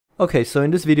Okay, so in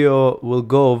this video, we'll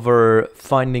go over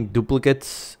finding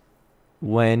duplicates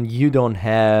when you don't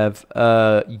have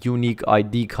a unique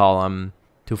ID column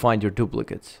to find your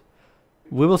duplicates.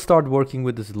 We will start working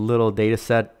with this little data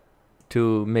set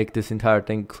to make this entire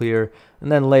thing clear,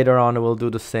 and then later on we'll do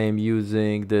the same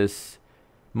using this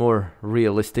more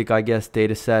realistic, I guess,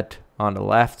 data set on the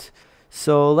left.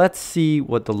 So let's see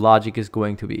what the logic is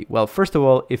going to be. Well, first of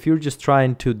all, if you're just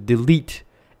trying to delete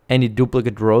any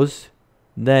duplicate rows,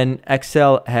 then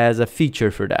Excel has a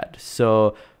feature for that.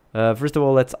 So first of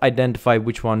all, let's identify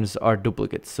which ones are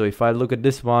duplicates. So if I look at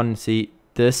this one, see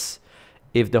this,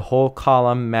 if the whole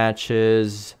column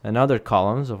matches another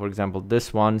column, so for example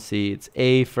this one, see it's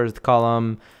A first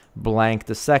column, blank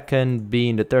the second, B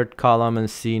in the third column, and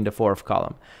C in the fourth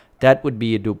column, that would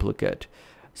be a duplicate.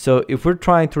 So if we're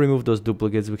trying to remove those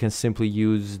duplicates, we can simply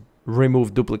use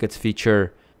remove duplicates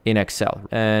feature in Excel,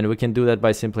 and we can do that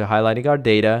by simply highlighting our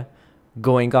data,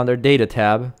 going under data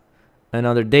tab, and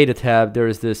under data tab there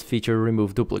is this feature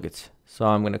remove duplicates. So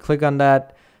I'm going to click on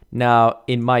that. Now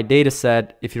in my data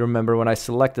set, if you remember, when I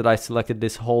selected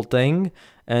this whole thing,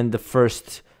 and the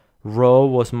first row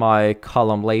was my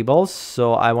column labels.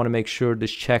 So I want to make sure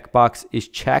this checkbox is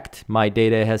checked, my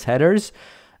data has headers,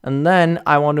 and then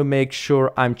I want to make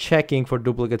sure I'm checking for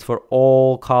duplicates for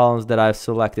all columns that I've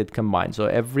selected combined. So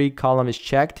every column is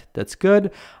checked, that's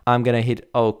good. I'm gonna hit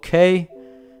OK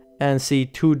and see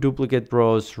 2 duplicate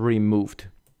rows removed.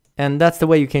 And that's the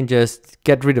way you can just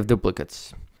get rid of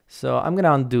duplicates. So I'm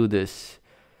gonna undo this.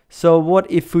 So what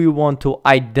if we want to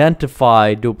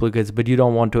identify duplicates but you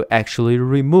don't want to actually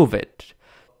remove it?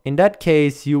 In that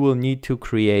case, you will need to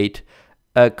create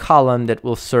a column that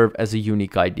will serve as a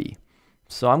unique ID.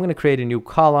 So I'm gonna create a new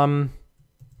column.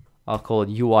 I'll call it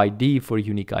UID for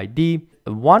unique ID.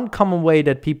 One common way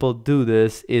that people do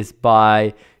this is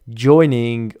by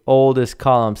joining all these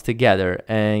columns together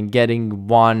and getting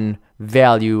one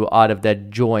value out of that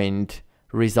joined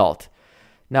result.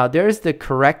 Now there's the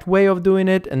correct way of doing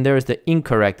it and there's the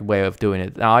incorrect way of doing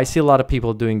it. Now I see a lot of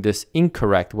people doing this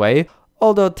incorrect way,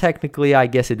 although technically I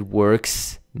guess it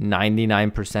works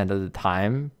 99% of the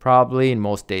time, probably in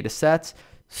most data sets.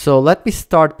 So let me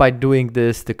start by doing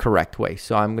this the correct way.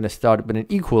 So I'm going to start with an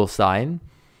equal sign,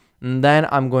 and then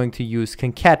I'm going to use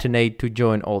concatenate to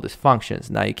join all these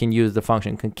functions. Now you can use the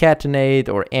function concatenate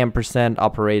or ampersand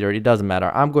operator, it doesn't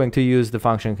matter. I'm going to use the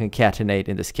function concatenate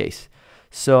in this case.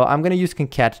 So I'm going to use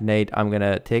concatenate. I'm going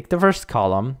to take the first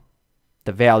column,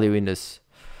 the value in this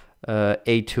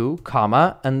A2,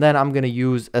 comma, and then I'm going to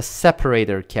use a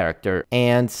separator character.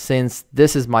 And since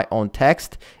this is my own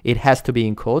text, it has to be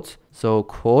in quotes. So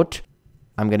quote,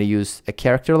 I'm going to use a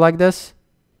character like this.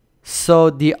 So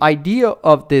the idea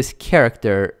of this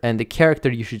character and the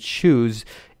character you should choose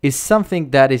is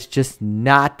something that is just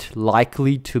not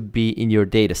likely to be in your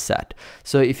data set.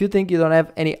 So if you think you don't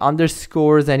have any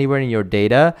underscores anywhere in your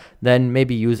data, then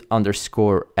maybe use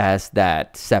underscore as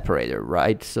that separator,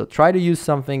 right? So try to use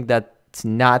something that's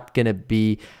not gonna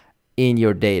be in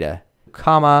your data.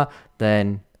 Comma,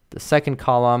 then the second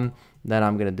column, then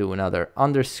I'm gonna do another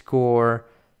underscore,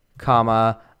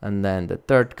 comma, and then the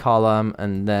third column,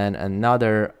 and then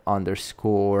another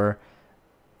underscore,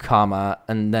 comma,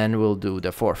 and then we'll do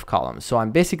the fourth column. So I'm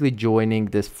basically joining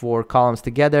these 4 columns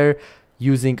together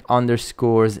using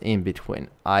underscores in between.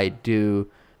 I do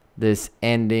this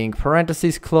ending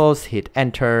parentheses close, hit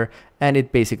enter, and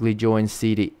it basically joins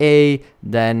C to A,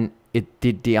 then it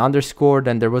did the underscore,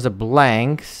 then there was a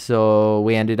blank, so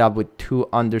we ended up with 2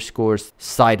 underscores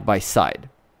side by side.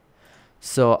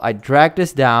 So I drag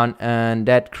this down and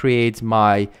that creates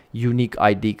my unique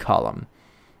ID column.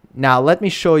 Now let me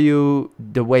show you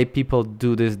the way people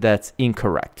do this that's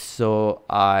incorrect. So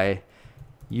I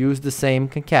use the same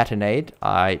concatenate.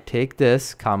 I take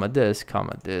this, comma this,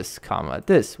 comma this, comma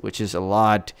this, which is a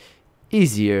lot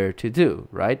easier to do,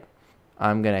 right?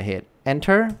 I'm gonna hit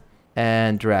enter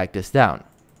and drag this down.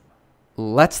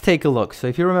 Let's take a look. So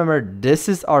if you remember, this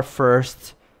is our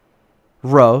first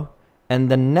row, and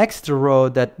the next row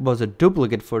that was a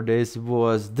duplicate for this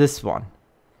was this one.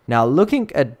 Now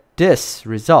looking at this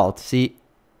result, see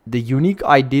the unique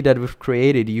ID that we've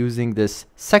created using this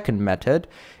second method,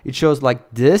 it shows like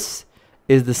this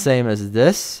is the same as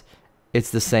this,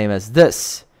 it's the same as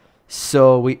this.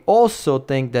 So we also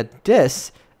think that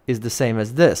this is the same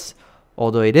as this,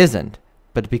 although it isn't.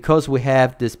 But because we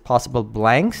have this possible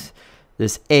blanks,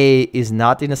 this A is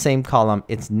not in the same column,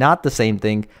 it's not the same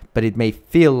thing, but it may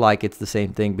feel like it's the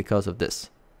same thing because of this.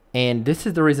 And this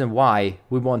is the reason why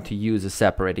we want to use a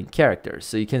separating character.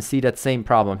 So you can see that same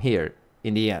problem here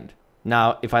in the end.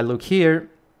 Now, if I look here,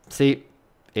 see,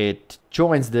 it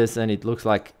joins this and it looks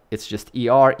like It's just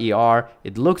ER, ER.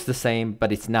 It looks the same,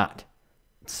 but it's not.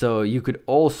 So you could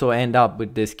also end up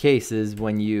with these cases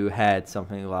when you had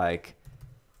something like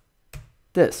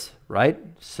this, right?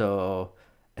 So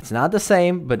it's not the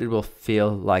same, but it will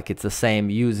feel like it's the same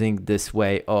using this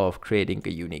way of creating a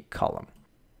unique column.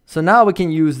 So now we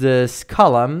can use this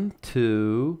column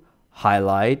to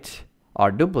highlight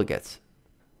our duplicates.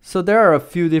 So there are a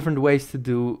few different ways to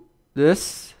do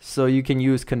this. So you can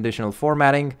use conditional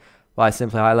formatting by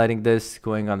simply highlighting this,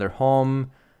 going under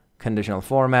home, conditional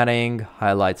formatting,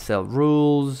 highlight cell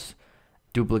rules,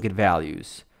 duplicate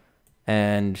values,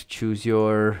 and choose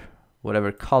your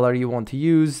whatever color you want to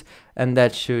use, and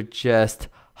that should just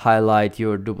highlight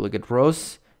your duplicate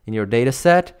rows in your data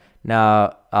set.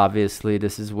 Now obviously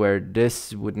this is where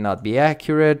this would not be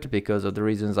accurate because of the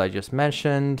reasons I just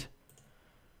mentioned,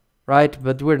 right?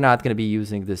 But we're not going to be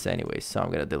using this anyway, so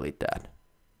I'm going to delete that.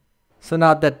 So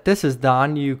now that this is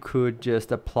done, you could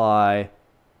just apply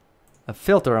a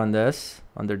filter on this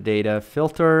under data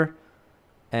filter,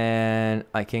 and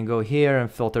I can go here and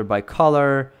filter by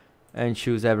color and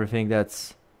choose everything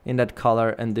that's in that color,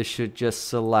 and this should just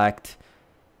select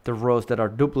the rows that are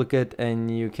duplicate,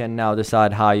 and you can now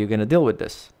decide how you're going to deal with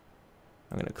this.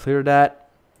 I'm going to clear that.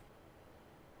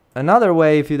 Another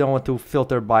way, if you don't want to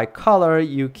filter by color,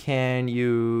 you can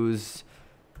use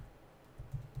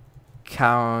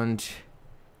count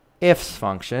ifs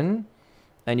function,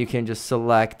 and you can just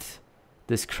select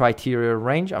this criteria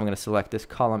range. I'm going to select this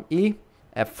column E,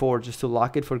 F4 just to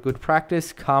lock it for good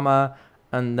practice, comma,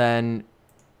 and then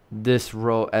this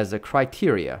row as a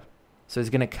criteria. So it's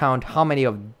going to count how many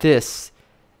of this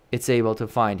it's able to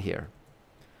find here.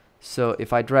 So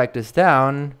if I drag this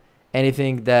down,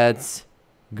 anything that's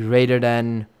greater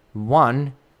than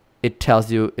 1, it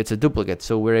tells you it's a duplicate.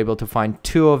 So we're able to find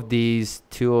 2 of these,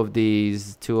 2 of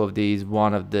these, 2 of these,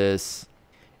 1 of this.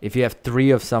 If you have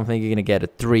 3 of something, you're going to get a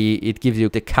 3. It gives you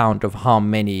the count of how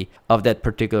many of that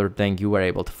particular thing you were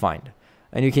able to find.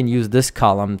 And you can use this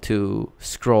column to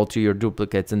scroll to your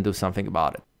duplicates and do something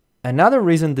about it. Another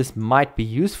reason this might be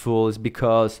useful is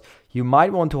because you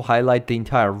might want to highlight the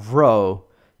entire row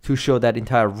to show that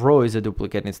entire row is a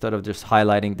duplicate instead of just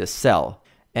highlighting the cell.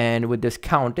 And with this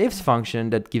count ifs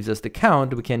function that gives us the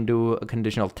count, we can do a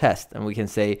conditional test, and we can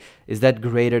say, is that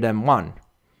greater than 1?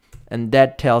 And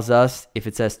that tells us, if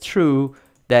it says true,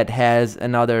 that has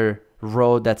another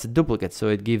row that's a duplicate. So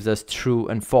it gives us true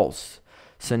and false.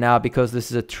 So now, because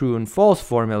this is a true and false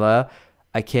formula,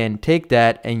 I can take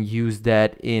that and use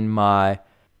that in my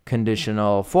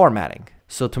conditional formatting.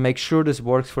 So to make sure this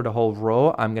works for the whole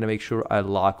row, I'm going to make sure I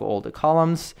lock all the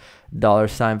columns,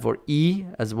 $ for E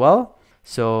as well.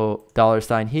 So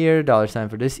 $ here, $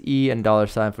 for this E, and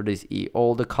 $ for this E.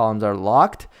 All the columns are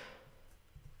locked.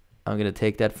 I'm going to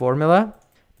take that formula.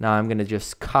 Now I'm going to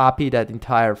just copy that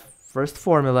entire first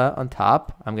formula on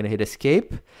top. I'm going to hit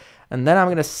escape. And then I'm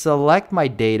going to select my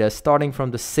data starting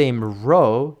from the same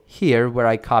row here where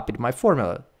I copied my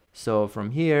formula. So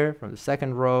from here, from the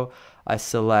second row, I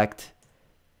select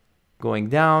going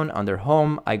down under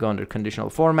home, I go under conditional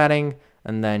formatting,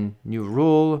 and then new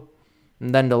rule.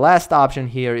 And then the last option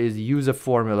here is use a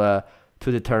formula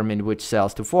to determine which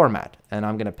cells to format. And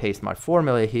I'm going to paste my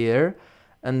formula here,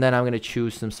 and then I'm going to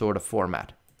choose some sort of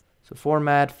format. So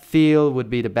format field would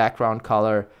be the background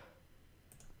color.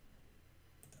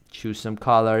 Choose some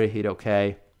color, hit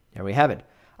OK. There we have it.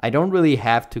 I don't really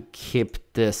have to keep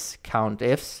this count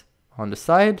ifs on the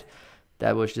side.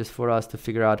 That was just for us to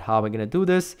figure out how we're going to do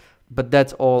this. But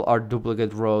that's all our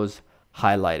duplicate rows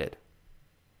highlighted.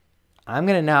 I'm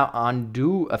going to now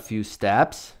undo a few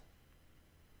steps.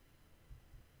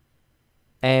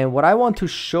 And what I want to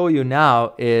show you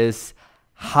now is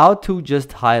how to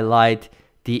just highlight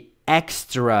the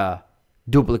extra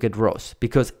duplicate rows.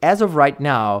 Because as of right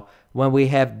now, when we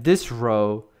have this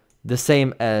row the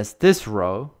same as this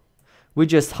row, we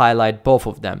just highlight both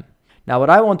of them. Now what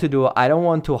I want to do, I don't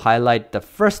want to highlight the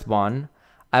first one.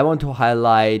 I want to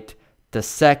highlight the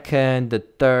second, the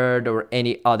third, or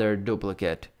any other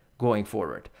duplicate going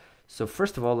forward. So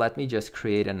first of all, let me just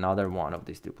create another one of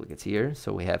these duplicates here.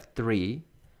 So we have 3,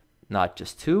 not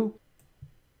just 2.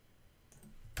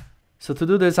 So to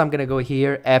do this, I'm going to go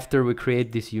here after we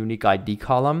create this unique ID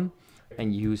column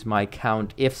and use my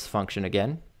count ifs function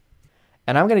again.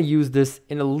 And I'm going to use this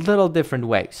in a little different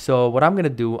way. So what I'm going to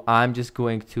do, I'm just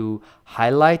going to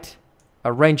highlight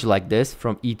a range like this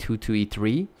from E2 to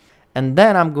E3. And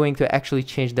then I'm going to actually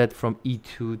change that from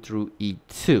E2 through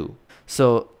E2.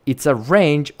 So it's a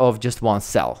range of just one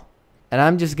cell. And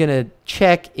I'm just going to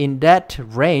check in that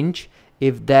range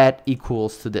if that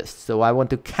equals to this. So I want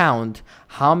to count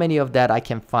how many of that I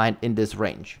can find in this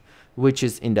range. which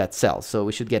is in that cell. So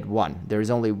we should get 1. There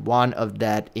is only 1 of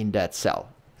that in that cell.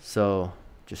 So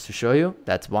just to show you,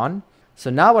 that's 1. So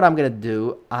now what I'm going to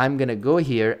do, I'm going to go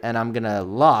here and I'm going to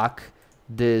lock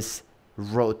this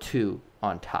row 2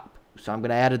 on top. So I'm going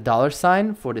to add a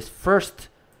 $sign for this first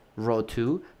row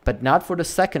 2, but not for the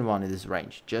second one in this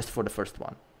range, just for the first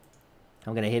one.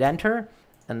 I'm going to hit enter,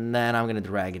 and then I'm going to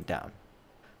drag it down.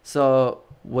 So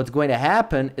what's going to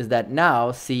happen is that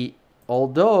now, see,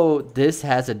 although this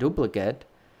has a duplicate,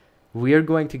 we're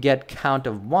going to get count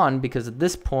of 1 because at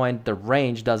this point the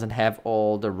range doesn't have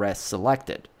all the rest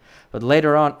selected. But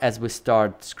later on, as we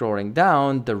start scrolling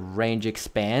down, the range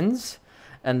expands,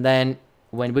 and then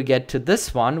when we get to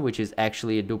this one, which is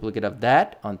actually a duplicate of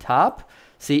that on top,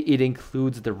 see, it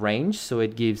includes the range, so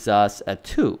it gives us a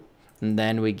 2. And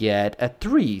then we get a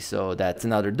 3, so that's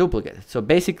another duplicate. So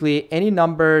basically, any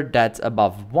number that's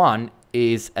above 1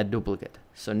 is a duplicate.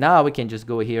 So now we can just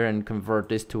go here and convert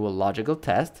this to a logical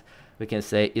test. We can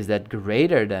say, is that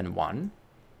greater than 1?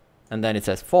 And then it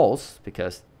says false,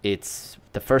 because it's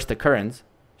the first occurrence,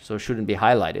 so it shouldn't be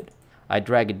highlighted. I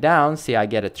drag it down, see, I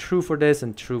get a true for this,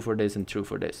 and true for this, and true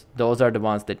for this. Those are the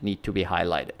ones that need to be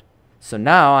highlighted. So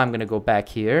now I'm going to go back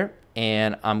here,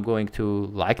 and I'm going to,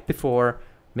 like before,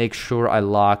 make sure I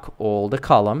lock all the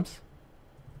columns,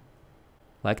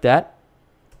 like that.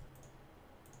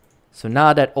 So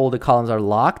now that all the columns are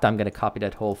locked, I'm going to copy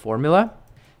that whole formula,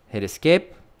 hit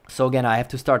escape. So again, I have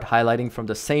to start highlighting from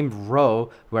the same row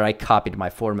where I copied my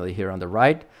formula here on the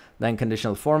right. Then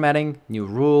conditional formatting, new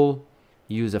rule,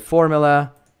 use a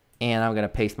formula, and I'm going to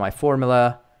paste my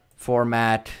formula,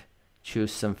 format,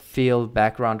 choose some field,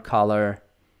 background color.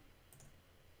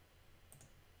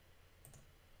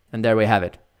 And there we have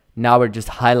it. Now we're just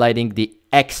highlighting the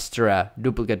extra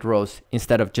duplicate rows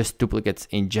instead of just duplicates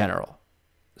in general.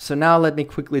 So now let me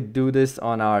quickly do this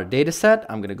on our data set.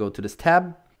 I'm going to go to this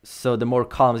tab. So the more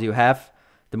columns you have,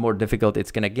 the more difficult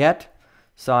it's going to get.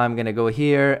 So I'm going to go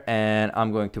here and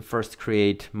I'm going to first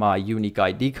create my unique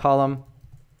ID column.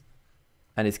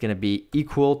 And it's going to be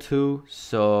equal to,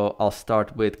 so I'll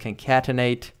start with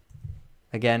concatenate.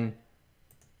 Again,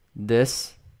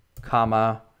 this,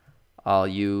 comma, I'll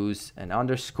use an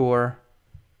underscore,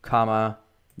 comma,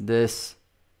 this,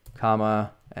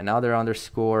 comma, another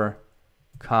underscore,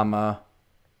 comma,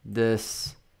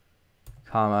 this,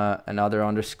 comma, another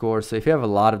underscore. So if you have a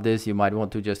lot of this, you might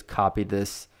want to just copy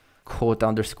this quote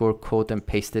underscore quote and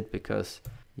paste it, because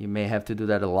you may have to do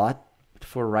that a lot. But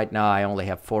for right now, I only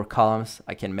have 4 columns.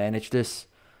 I can manage this.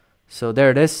 So there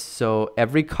it is. So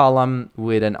every column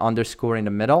with an underscore in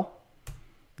the middle. I'm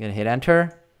gonna hit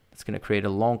enter. It's gonna create a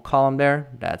long column there.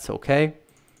 That's okay.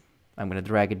 I'm gonna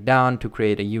drag it down to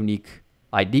create a unique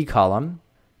ID column.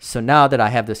 So now that I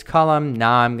have this column,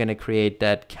 now I'm gonna create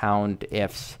that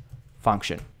countifs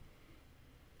function.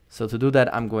 So to do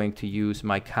that, I'm going to use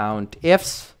my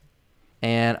countifs,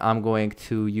 and I'm going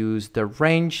to use the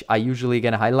range. I usually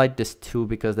gonna highlight this 2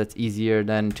 because that's easier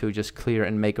than to just clear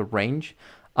and make a range.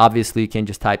 Obviously, you can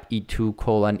just type E2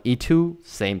 colon E2,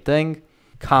 same thing,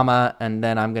 comma, and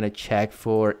then I'm gonna check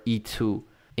for E2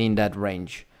 in that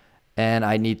range. And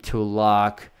I need to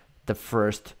lock the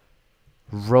first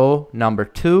row, number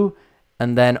 2,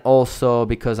 and then also,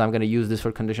 because I'm gonna use this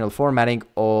for conditional formatting,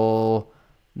 all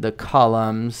the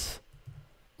columns,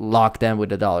 lock them with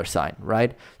the $sign,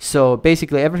 right? So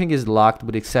basically everything is locked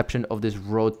with the exception of this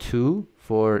row 2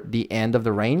 for the end of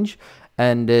the range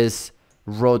and this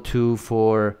row 2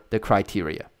 for the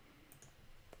criteria.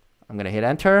 I'm gonna hit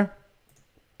enter.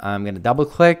 I'm gonna double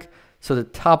click. So the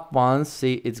top ones,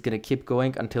 see, it's gonna keep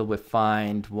going until we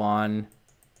find one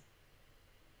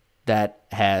that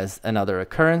has another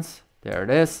occurrence. There it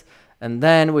is. And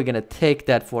then we're gonna take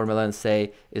that formula and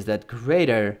say, is that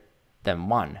greater than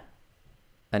 1?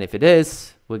 And if it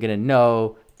is, we're gonna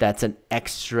know that's an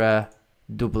extra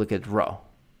duplicate row.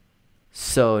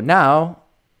 So now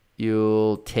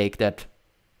you'll take that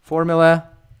formula,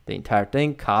 the entire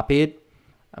thing, copy it.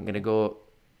 I'm gonna go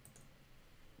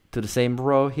to the same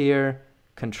row here,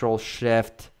 Control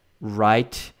Shift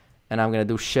right, and I'm gonna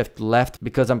do Shift left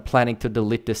because I'm planning to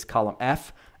delete this column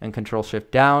F, and Control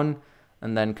Shift down,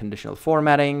 and then conditional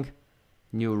formatting,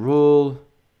 new rule,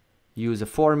 use a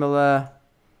formula,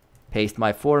 paste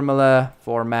my formula,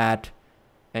 format,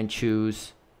 and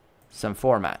choose some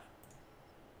format.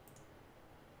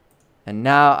 And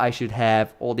now I should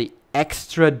have all the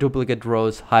extra duplicate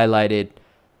rows highlighted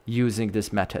using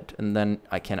this method. And then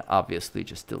I can obviously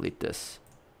just delete this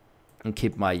and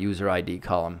keep my user ID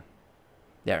column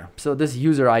there. So this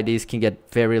user IDs can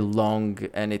get very long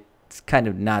and it's kind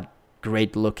of not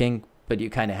great looking, but you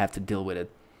kind of have to deal with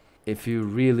it. If you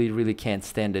really, really can't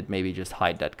stand it, maybe just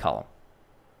hide that column.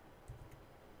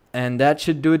 And that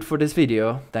should do it for this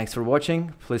video. Thanks for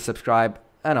watching. Please subscribe,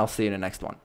 and I'll see you in the next one.